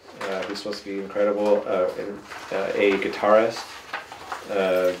player who's supposed to be incredible. A guitarist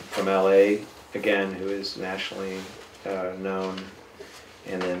from LA again, who is nationally known,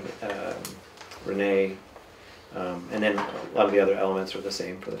 and then Renee. And then a lot of the other elements are the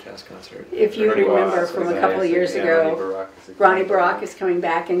same for the jazz concert. If you remember from a couple of years ago, Ronnie Barak is coming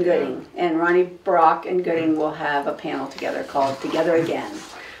back and Gooding. And Ronnie Barak and Gooding will have a panel together called Together Again. I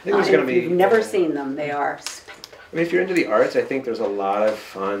think there's going to be. If you've never seen them, they are spectacular. I mean, if you're into the arts, I think there's a lot of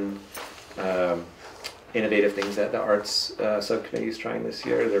fun, innovative things that the arts subcommittee is trying this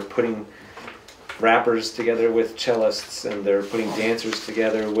year. They're putting rappers together with cellists, and they're putting dancers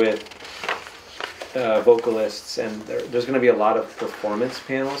together with vocalists, and there's going to be a lot of performance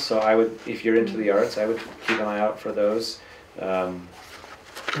panels. So I would, if you're into the arts, I would keep an eye out for those. I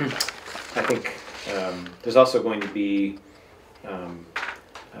think there's also going to be,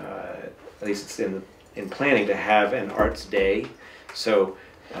 at least it's in planning, to have an arts day. So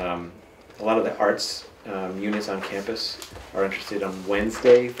a lot of the arts units on campus are interested on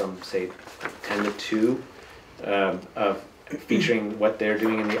Wednesday from say 10 to 2 of featuring what they're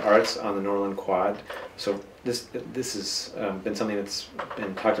doing in the arts on the Norland Quad. So this has been something that's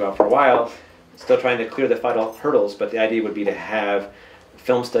been talked about for a while. Still trying to clear the final hurdles, but the idea would be to have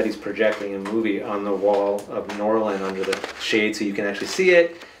film studies projecting a movie on the wall of Norland under the shade so you can actually see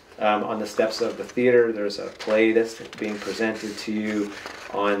it. On the steps of the theater, there's a play that's being presented to you.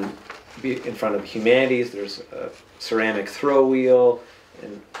 In front of Humanities, there's a ceramic throw wheel,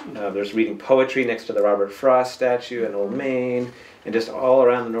 and there's reading poetry next to the Robert Frost statue in Old Main, and just all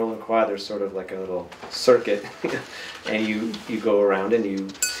around the Norland Quad there's sort of like a little circuit, and you go around and you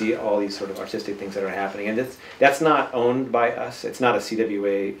see all these sort of artistic things that are happening. And that's not owned by us. It's not a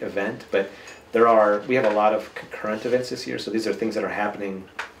CWA event, but we have a lot of concurrent events this year, so these are things that are happening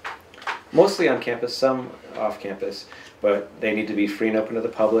mostly on campus, some off campus, but they need to be free and open to the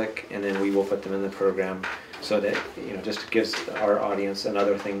public, and then we will put them in the program so that, just gives our audience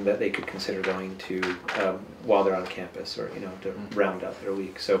another thing that they could consider going to while they're on campus, or, to round out their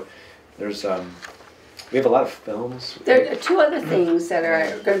week. So there's, we have a lot of films. There are two other things that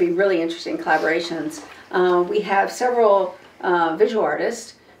are going to be really interesting collaborations. We have several visual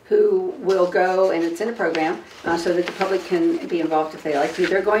artists who will go, and it's in a program, so that the public can be involved if they like to.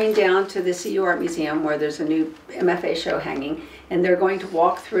 They're going down to the CU Art Museum where there's a new MFA show hanging, and they're going to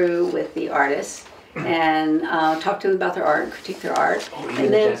walk through with the artists and talk to them about their art and critique their art. Oh, you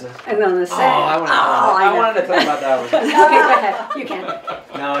and then, and on the set. I wanted to talk about that one. Okay, go ahead. You can.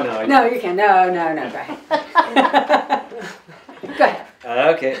 No. No, you can. No, go ahead. Go ahead.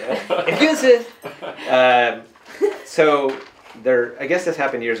 Okay. Excuse it. So I guess this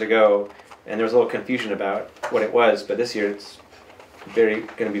happened years ago, and there was a little confusion about what it was, but this year it's going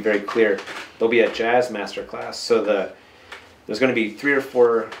to be very clear. There'll be a jazz master class. So there's going to be 3 or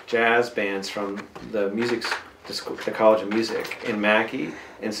 4 jazz bands from the College of Music in Mackey,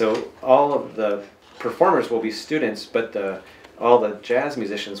 and so all of the performers will be students, but all the jazz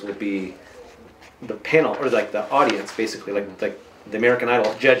musicians will be the panel, or like the audience, basically, like the American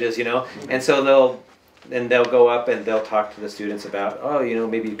Idol judges, and so they'll go up and they'll talk to the students about,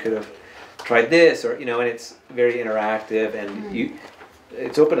 maybe you could have tried this, or, and it's very interactive, and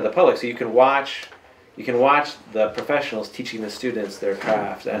it's open to the public, so you can watch the professionals teaching the students their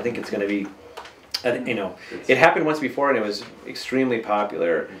craft. And I think it's going to be, it happened once before and it was extremely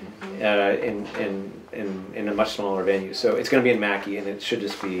popular in a much smaller venue. So it's going to be in Mackey, and it should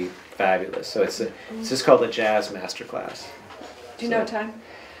just be fabulous. So it's just called the Jazz Masterclass. Do you know time?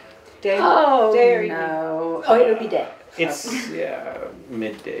 Day? Oh, Day or evening? no. Oh, it'll be day. It's,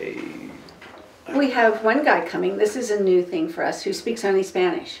 midday. We have one guy coming. This is a new thing for us, who speaks only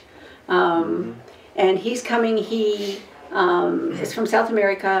Spanish. And he's coming. He is from South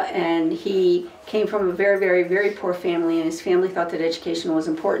America, and he came from a very, very, very poor family, and his family thought that education was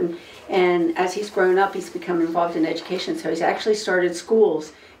important. And as he's grown up, he's become involved in education. So he's actually started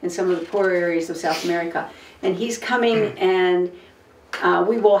schools in some of the poorer areas of South America. And he's coming, and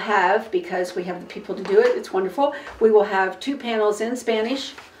we will have, because we have the people to do it, it's wonderful, we will have 2 panels in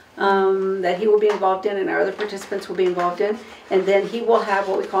Spanish that he will be involved in, and our other participants will be involved in. And then he will have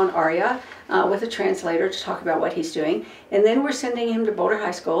what we call an aria with a translator to talk about what he's doing. And then we're sending him to Boulder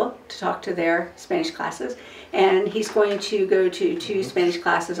High School to talk to their Spanish classes. And he's going to go to 2 Spanish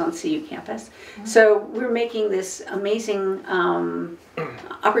classes on CU campus. So we're making this amazing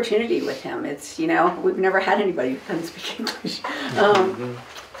opportunity with him. It's, we've never had anybody who doesn't speak English.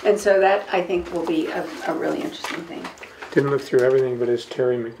 And so that, I think, will be a really interesting thing. Didn't look through everything, but is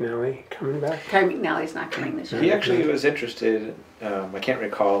Terry McNally coming back? Terry McNally's not coming this year. He actually was interested. I can't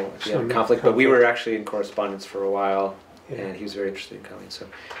recall if he had a Some conflict, but we were actually in correspondence for a while, and he was very interested in coming. So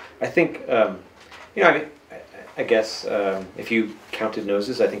I think, I guess if you counted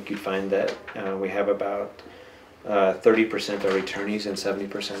noses, I think you'd find that we have about 30% are returnees and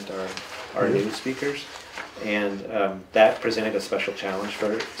 70% are new speakers. And that presented a special challenge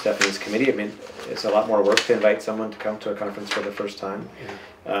for Stephanie's committee. I mean, it's a lot more work to invite someone to come to a conference for the first time.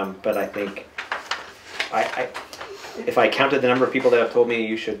 But I think, if I counted the number of people that have told me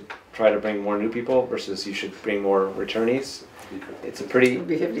you should try to bring more new people versus you should bring more returnees, it's a pretty... It'll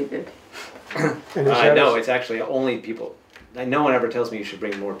be 50-50. No, it's actually only people. No one ever tells me you should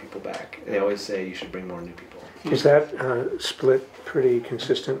bring more people back. They always say you should bring more new people. Is that split pretty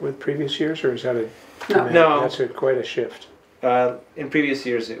consistent with previous years, or is that No. That's quite a shift. In previous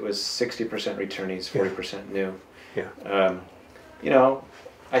years, it was 60% returnees, 40% new. Yeah.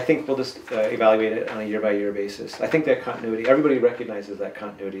 I think we'll just evaluate it on a year-by-year basis. I think that continuity, everybody recognizes that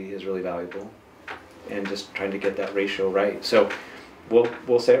continuity is really valuable, and just trying to get that ratio right. So we'll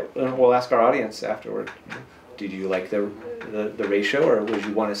ask our audience afterward, did you like the ratio, or would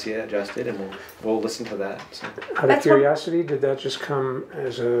you want to see it adjusted? And we'll listen to that. So. Out of That's what- curiosity, did that just come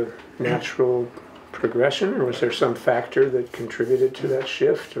as a natural progression, or was there some factor that contributed to that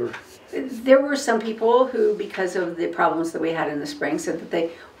shift? Or There were some people who, because of the problems that we had in the spring, said that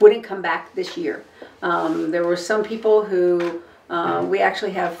they wouldn't come back this year. There were some people who we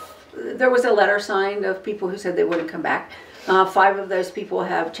actually have, there was a letter signed of people who said they wouldn't come back. 5 of those people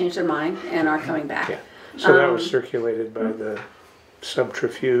have changed their mind and are coming back. Yeah. So that was circulated by the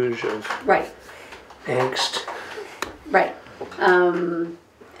subterfuge of Right, angst. right.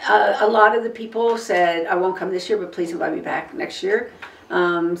 A lot of the people said, I won't come this year, but please invite me back next year.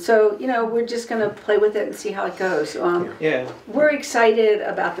 So, you know, we're just going to play with it and see how it goes. Yeah. We're excited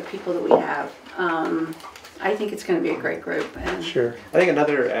about the people that we have. I think it's going to be a great group. And Sure. I think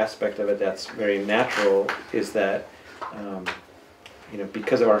another aspect of it that's very natural is that, you know,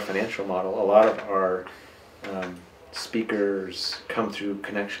 because of our financial model, a lot of our speakers come through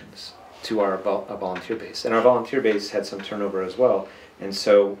connections to our volunteer base. And our volunteer base had some turnover as well. And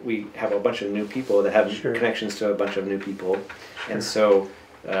so we have a bunch of new people that have Sure. connections to a bunch of new people. And so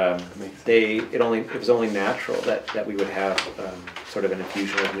it was only natural that we would have sort of an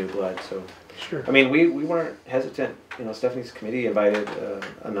infusion of new blood. So Sure. I mean, we weren't hesitant. You know, Stephanie's committee invited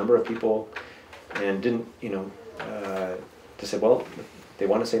a number of people, and didn't, you know, just said, well, if they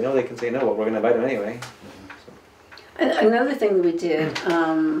want to say no, they can say no, but we're going to invite them anyway. another thing that we did,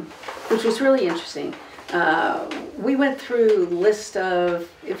 which was really interesting, we went through list of,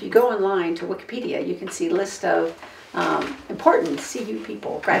 if you go online to Wikipedia, you can see list of important CU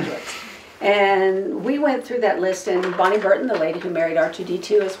people, graduates. And we went through that list, and Bonnie Burton, the lady who married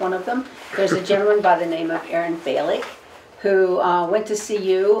R2-D2, is one of them. There's a gentleman by the name of Aaron Balick, who went to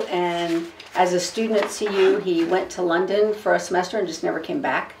CU, and as a student at CU, he went to London for a semester and just never came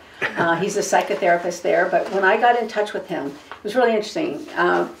back. He's a psychotherapist there, but when I got in touch with him, it was really interesting.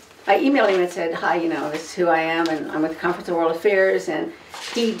 I emailed him and said, hi, you know, this is who I am, and I'm with the Conference of World Affairs, and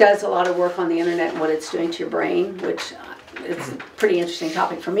he does a lot of work on the internet and what it's doing to your brain, which is a pretty interesting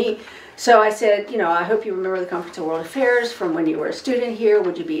topic for me. So I said, you know, I hope you remember the Conference of World Affairs from when you were a student here.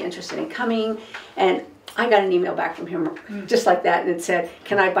 Would you be interested in coming? And I got an email back from him just like that, and it said,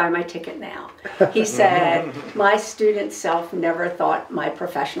 can I buy my ticket now? He said, my student self never thought my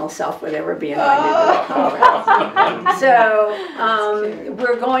professional self would ever be invited to the conference. So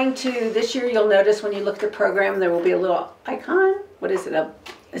we're going to, this year you'll notice when you look at the program, there will be a little icon. What is it?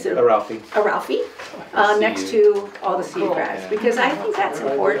 Is it A Ralphie. a Ralphie next to all the CU grads, because I think that's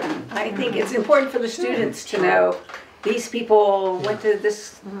important. I think it's important for the students to know these people went to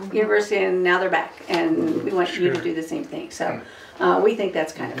this university and now they're back, and we want you to do the same thing. So we think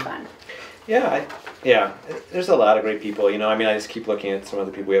that's kind of fun. Yeah, yeah. There's a lot of great people. You know, I mean, I just keep looking at some of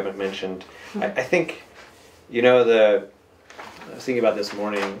the people we haven't mentioned. I think, you know, I was thinking about this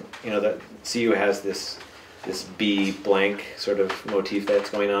morning. You know, that CU has this be blank sort of motif that's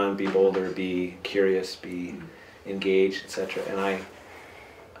going on. Be bolder, be curious, be engaged, etc. And I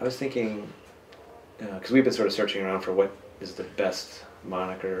was thinking, because we've been sort of searching around for what is the best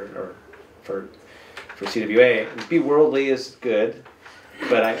moniker or for CWA. Be worldly is good,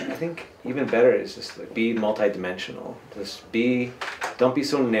 but I think even better is just like be multidimensional. Just don't be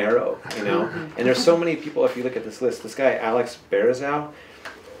so narrow, you know. And there's so many people. If you look at this list, this guy Alex Berezow,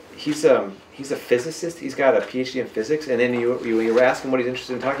 he's a physicist. He's got a PhD in physics, and then you ask him what he's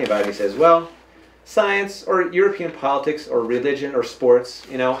interested in talking about, and he says, well, science or European politics or religion or sports,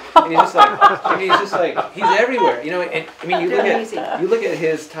 you know. And he's just like, he's everywhere, you know. And I mean, you look at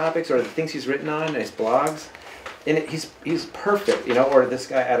his topics or the things he's written on, his blogs, and he's perfect, you know. Or this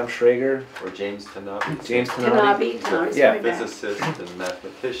guy Adam Schrager Or James Tanabe. Tanabe's Yeah. coming back. Physicist and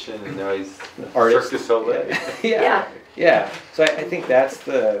mathematician, and now he's Artist. Cirque du Soleil. Yeah. Yeah. So I think that's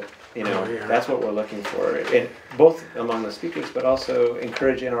that's what we're looking for, and both among the speakers, but also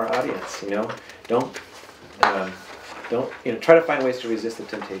encourage in our audience. You know, don't try to find ways to resist the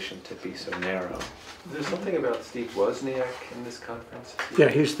temptation to be so narrow. There's something about Steve Wozniak in this conference. Yeah,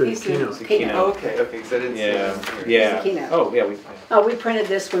 he's the He's the keynote. It's a keynote. Oh, okay, because I didn't see Yeah. him here. Yeah. It's a keynote. Oh, yeah. We printed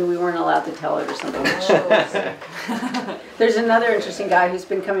this when we weren't allowed to tell it or something. There's another interesting guy who's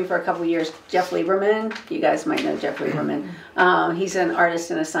been coming for a couple years, Jeff Lieberman. You guys might know Jeff Lieberman. He's an artist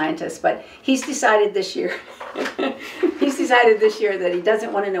and a scientist, but he's decided this year that he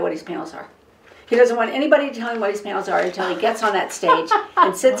doesn't want to know what his panels are. He doesn't want anybody to tell him what his panels are until he gets on that stage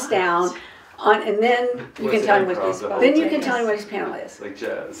and sits down. And then you Was can it tell him improv the whole then you thing? can tell him what his panel is. Like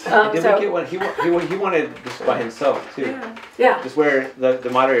jazz. Did So- we get one? He wanted this by himself too. Yeah, Just where the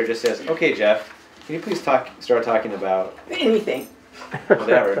moderator just says, "Okay, Jeff, can you please start talking about anything.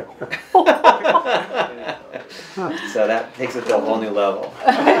 whatever." So that takes it to a whole new level.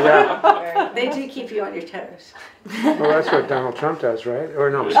 Yeah, They do keep you on your toes. well, that's what Donald Trump does, right? Or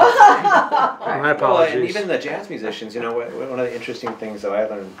no, sorry. My Well, and apologies. even the jazz musicians, you know, one of the interesting things that I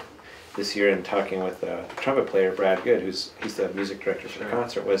learned this year in talking with a trumpet player, Brad Good, he's the music director for the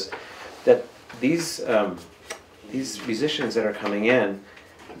concert, was that these musicians that are coming in,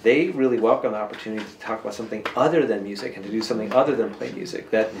 they really welcome the opportunity to talk about something other than music and to do something other than play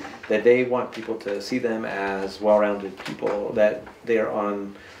music. That they want people to see them as well-rounded people. That they are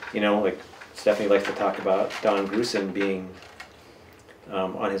on, you know, like Stephanie likes to talk about Don Grusin being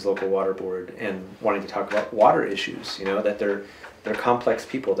on his local water board and wanting to talk about water issues. You know, that they're complex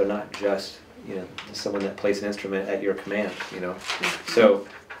people. They're not just, you know, someone that plays an instrument at your command. You know, so.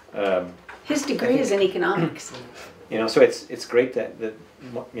 His degree is in economics. You know, so it's great that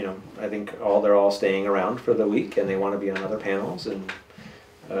you know, I think they're all staying around for the week and they want to be on other panels and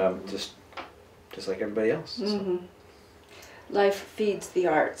just like everybody else. So. Mm-hmm. Life feeds the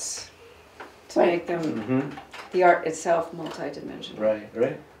arts to Right. make them Mm-hmm. the art itself multidimensional.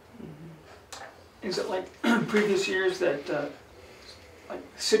 Right. Is it like previous years that like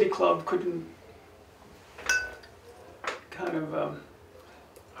City Club couldn't kind of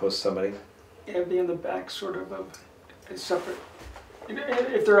Host somebody. be in the back sort of a separate,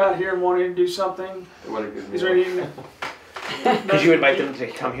 if they're out here wanting to do something, What a good is there meal. anything? Could you invite them to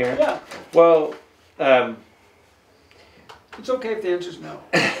come here? Yeah, Well, it's okay if the answer's no.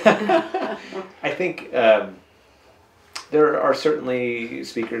 I think there are certainly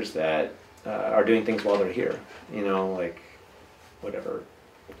speakers that are doing things while they're here. You know, like whatever.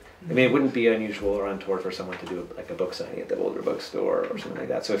 I mean, it wouldn't be unusual or untoward for someone to do like a book signing at the Boulder Bookstore or something like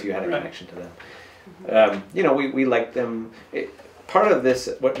that. So if you had a Right. connection to them, you know, we like them. Part of this,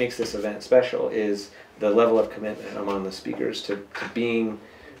 what makes this event special, is the level of commitment among the speakers to being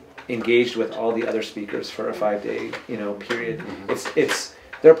engaged with all the other speakers for a 5-day, you know, period. It's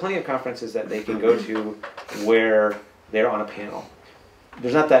there are plenty of conferences that they can go to where they're on a panel.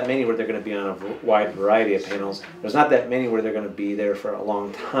 There's not that many where they're going to be on a wide variety of panels. There's not that many where they're going to be there for a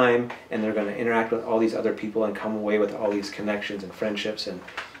long time and they're going to interact with all these other people and come away with all these connections and friendships, and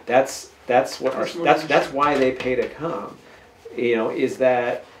that's why they pay to come. You know, is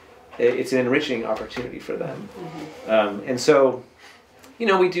that it's an enriching opportunity for them, and so, you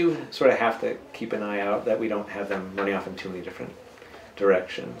know, we do sort of have to keep an eye out that we don't have them running off in too many different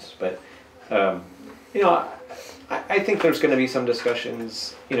directions, but you know. I think there's going to be some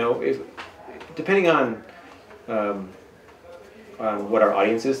discussions, you know, if depending on what our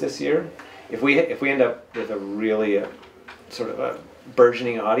audience is this year. If we end up with a really sort of a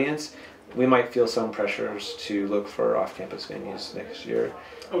burgeoning audience, we might feel some pressures to look for off-campus venues next year.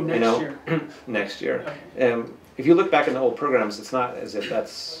 Oh, next you know, year. next year. If you look back in the old programs, it's not as if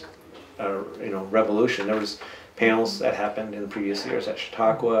that's you know, revolution. There was panels that happened in previous years at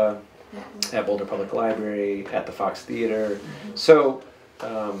Chautauqua, at Boulder Public Library, at the Fox Theater. So,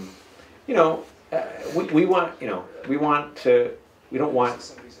 you know, we want, you know, we don't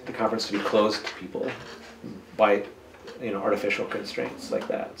want the conference to be closed to people by, you know, artificial constraints like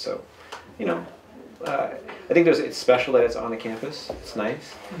that. So, you know, I think it's special that it's on the campus. It's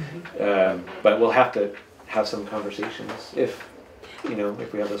nice, but we'll have to have some conversations if, you know,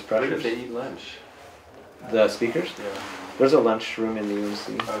 if we have those What if pressures. they eat lunch? The speakers. Yeah. There's a lunchroom in the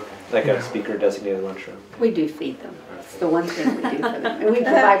UMC, Okay. like a speaker designated lunchroom. We do feed them. It's the one thing we do for them. And we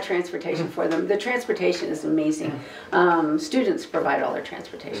provide transportation for them. The transportation is amazing. Students provide all their Is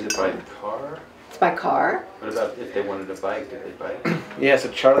transportation. it by car? It's by car. What about if they wanted to bike? Did they bike? Yeah, so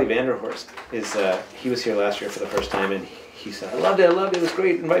Charlie Vanderhorst is, he was here last year for the first time and he said, I loved it, it was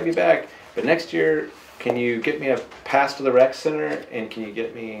great, invite me back. But next year, can you get me a pass to the rec center and can you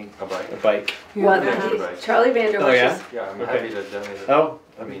get me A bike? a bike? Well, Yeah, right. Charlie Vanderhorst Oh, yeah? is, Yeah, I'm Okay. happy to donate it. Oh,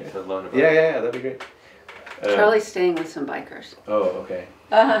 I mean, to loan a bike. yeah, that'd be great. Charlie's staying with some bikers. Oh, okay.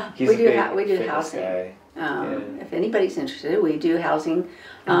 We a do big we do fitness housing. guy. Yeah. If anybody's interested, we do housing.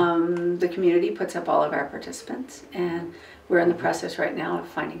 The community puts up all of our participants, and we're in the process right now of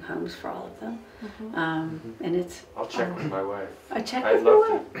finding homes for all of them. And it's I'll check with my wife. I check I'd with your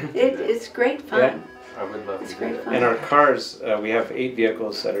love wife. to. It's great fun. I would love It's to great do fun. that. And our cars, we have 8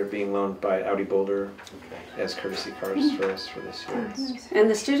 vehicles that are being loaned by Audi Boulder Okay. as courtesy cars for us for this year. And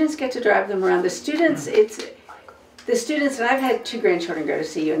the students get to drive them around. The students, and I've had 2 grandchildren go to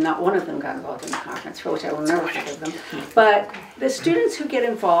see you, and not one of them got involved in the conference, for which I will never forgive them. But the students who get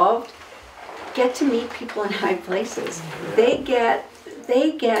involved get to meet people in high places. They get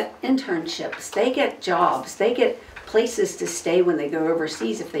internships, they get jobs, they get places to stay when they go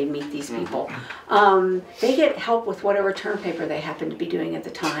overseas if they meet these people. They get help with whatever term paper they happen to be doing at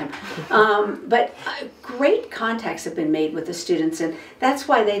the time. But great contacts have been made with the students, and that's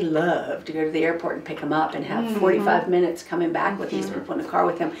why they love to go to the airport and pick them up and have 45 minutes coming back with these people in the car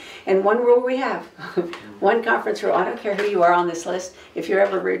with them. And one rule we have, one conference rule, I don't care who you are on this list, if you're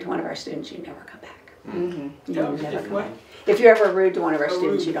ever rude to one of our students, you never come back. You never come back. If you're ever rude to one of our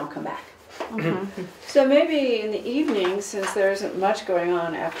students, you don't come back. So maybe in the evening, since there isn't much going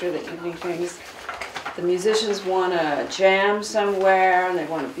on after the evening things, the musicians want to jam somewhere and they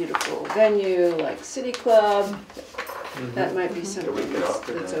want a beautiful venue like City Club. That might be something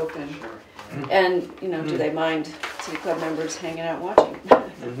that's open. And, you know, do they mind City Club members hanging out watching?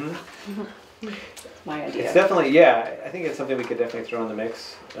 My idea. It's definitely, yeah, I think it's something we could definitely throw in the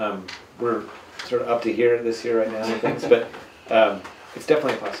mix. We're sort of up to here this year right now and things, but it's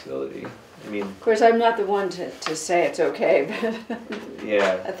definitely a possibility. I mean, Of course, I'm not the one to say it's okay, but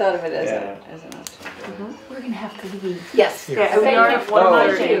yeah. I thought of it as, Yeah. as an option. We're gonna have to leave. Yes. Yeah. We are at Oh,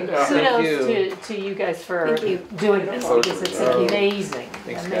 1:30. yeah. Thank you. to you guys for Thank you. doing this, because it's Thank you. amazing.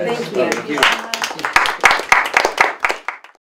 Thanks, Amazing. guys. Thank you. Thank you.